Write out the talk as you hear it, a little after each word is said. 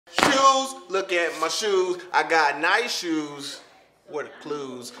shoes, look at my shoes. I got nice shoes. What are the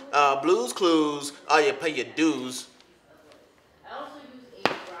clues? Blues Clues. Oh, you pay your dues.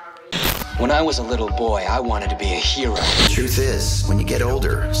 When I was a little boy, I wanted to be a hero. Truth is, when you get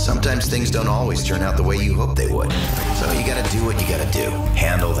older, sometimes things don't always turn out the way you hope they would. So you gotta do what you gotta do.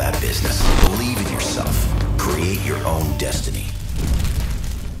 Handle that business. Believe in yourself. Create your own destiny.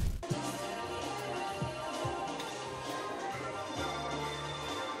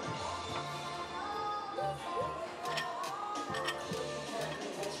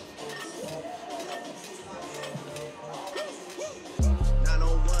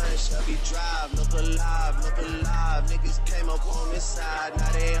 Drive, look alive, niggas came up on this side,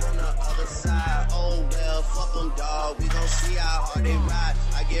 now they on the other side. Oh well, fuck them, dawg, we gon' see how hard they ride.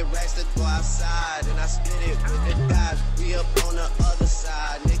 I get racks to go outside, and I spit it with the guys. We up on the other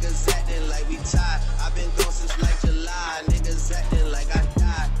side, niggas acting like we tied. I've been gone since like July, niggas acting like I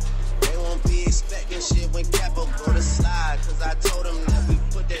died. They won't be expecting shit when Capo go to slide, cause I told them that we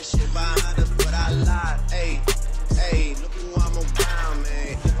put that shit behind us, but I lied. Hey, look who I'm around,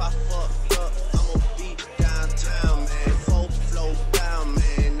 man. If I fuck up, I'ma be downtown, man. Full flow down,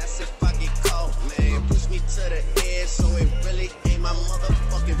 man. That's if I get caught, man. Push me to the edge, so it really ain't my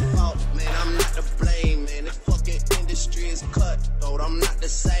motherfucking fault, man. I'm not to blame, man. This fucking industry is cutthroat. I'm not the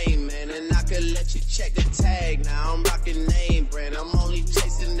same, man. And I could let you check the tag. Now I'm rocking name brand. I'm only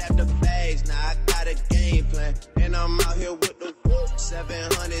chasing after bags. Now I got a game plan, and I'm out here with the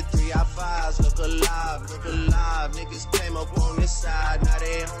 700 3i5s. Look alive, niggas came up on this side, now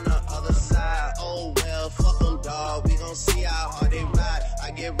they on the other side. Oh well, fuck them, dawg, we gon' see how hard they ride.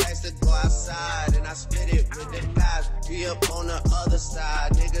 I get racks to go outside, and I spit it with the guys. We up on the other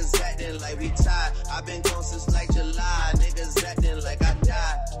side, niggas acting like we tied. I've been gone since like July, niggas acting like I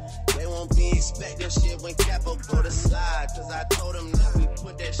died. They won't be expecting shit when Capo go to slide, cause I told them that we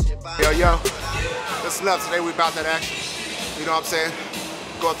put that shit behind. Yo, listen up, today we about that action. You know what I'm saying?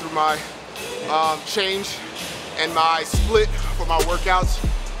 Going through my change and my split for my workouts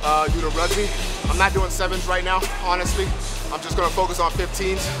due to rugby. I'm not doing 7s right now, honestly. I'm just gonna focus on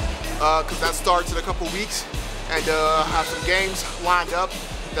 15s because that starts in a couple weeks, and have some games lined up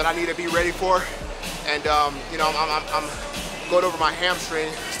that I need to be ready for. And you know, I'm going over my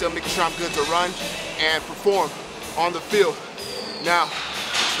hamstring, still making sure I'm good to run and perform on the field. Now,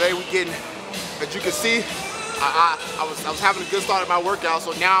 today we getting, as you can see, I was having a good start at my workout,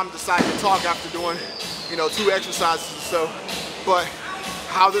 so now I'm deciding to talk after doing, you know, 2 exercises or so. But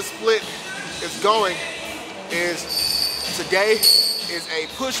how this split is going is today is a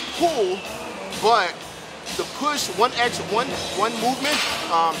push-pull, but the push, one movement,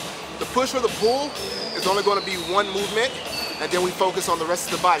 the push or the pull is only going to be one movement, and then we focus on the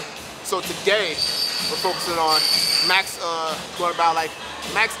rest of the body. So today we're focusing on max, going about like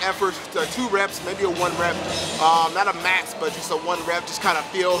max effort, 2 reps, maybe a 1 rep. Not a max, but just a 1 rep, just kind of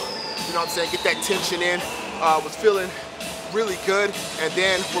feel, you know what I'm saying, get that tension in. Was feeling really good. And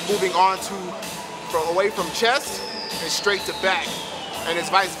then we're moving on to, away from chest and straight to back. And it's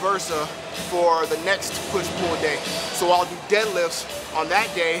vice versa for the next push-pull day. So I'll do deadlifts on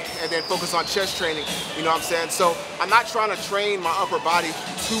that day and then focus on chest training, you know what I'm saying? So I'm not trying to train my upper body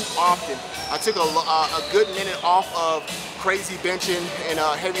too often. I took a good minute off of crazy benching and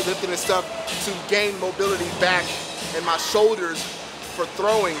heavy lifting and stuff to gain mobility back in my shoulders for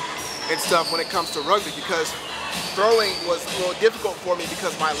throwing and stuff when it comes to rugby, because throwing was a little difficult for me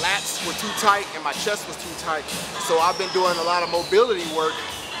because my lats were too tight and my chest was too tight. So I've been doing a lot of mobility work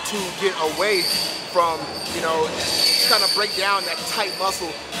to get away from, you know, kind of break down that tight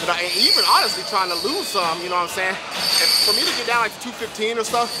muscle that and even honestly trying to lose some, you know what I'm saying? And for me to get down like 215 or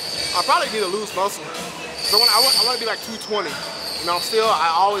stuff, I probably need to lose muscle. So I want to be like 220. You know,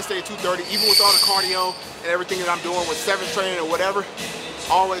 I always stay 230, even with all the cardio and everything that I'm doing with 7 training or whatever,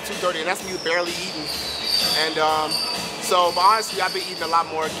 all the way to 230, and that's me barely eating. And so, but honestly, I've been eating a lot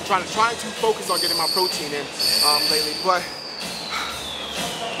more, trying to focus on getting my protein in lately. But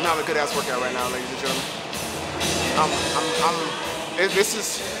I'm having a good ass workout right now, ladies and gentlemen. This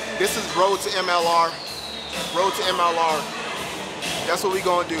is road to MLR. Road to MLR. That's what we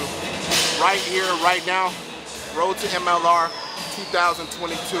gonna do. Right here, right now. Road to MLR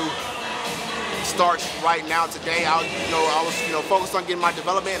 2022 starts right now today. I was focused on getting my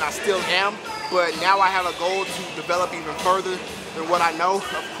development, and I still am. But now I have a goal to develop even further than what I know,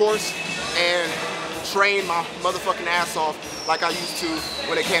 of course, and train my motherfucking ass off like I used to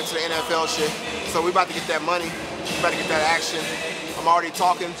when it came to the NFL shit. So we about to get that money, we about to get that action. I'm already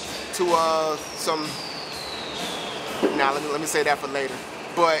talking to some, now let me say that for later.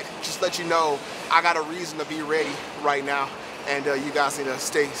 But just let you know, I got a reason to be ready right now. and you guys need to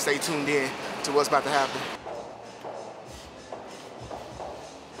stay tuned in to what's about to happen.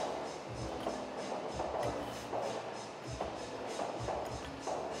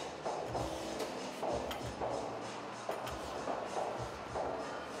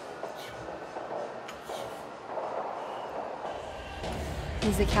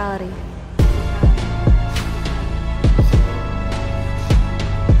 Musicality.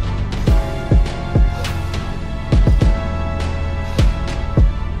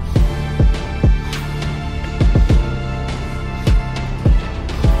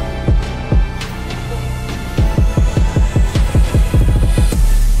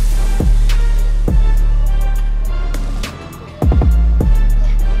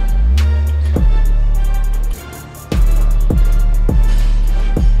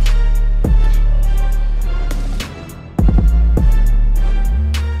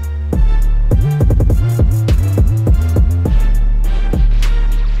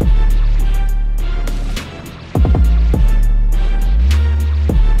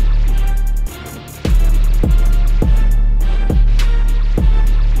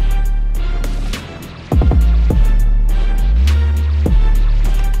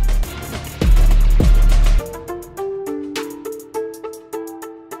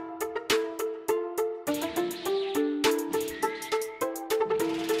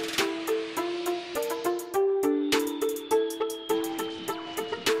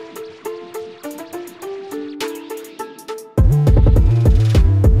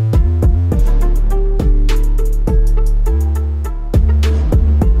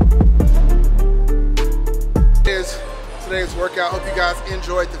 Today's workout. Hope you guys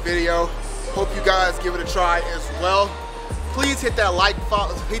enjoyed the video. Hope you guys give it a try as well. Please hit that like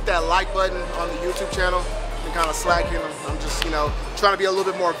button on the YouTube channel. I've been kind of slacking. I'm just, trying to be a little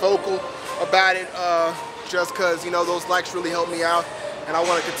bit more vocal about it, just because, those likes really help me out, and I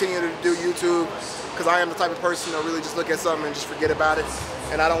want to continue to do YouTube because I am the type of person that really just look at something and just forget about it,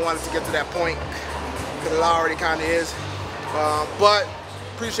 and I don't want it to get to that point because it already kind of is. But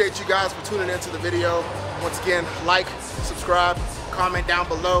appreciate you guys for tuning into the video. Once again, like, subscribe, comment down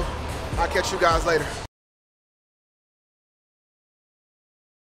below. I'll catch you guys later.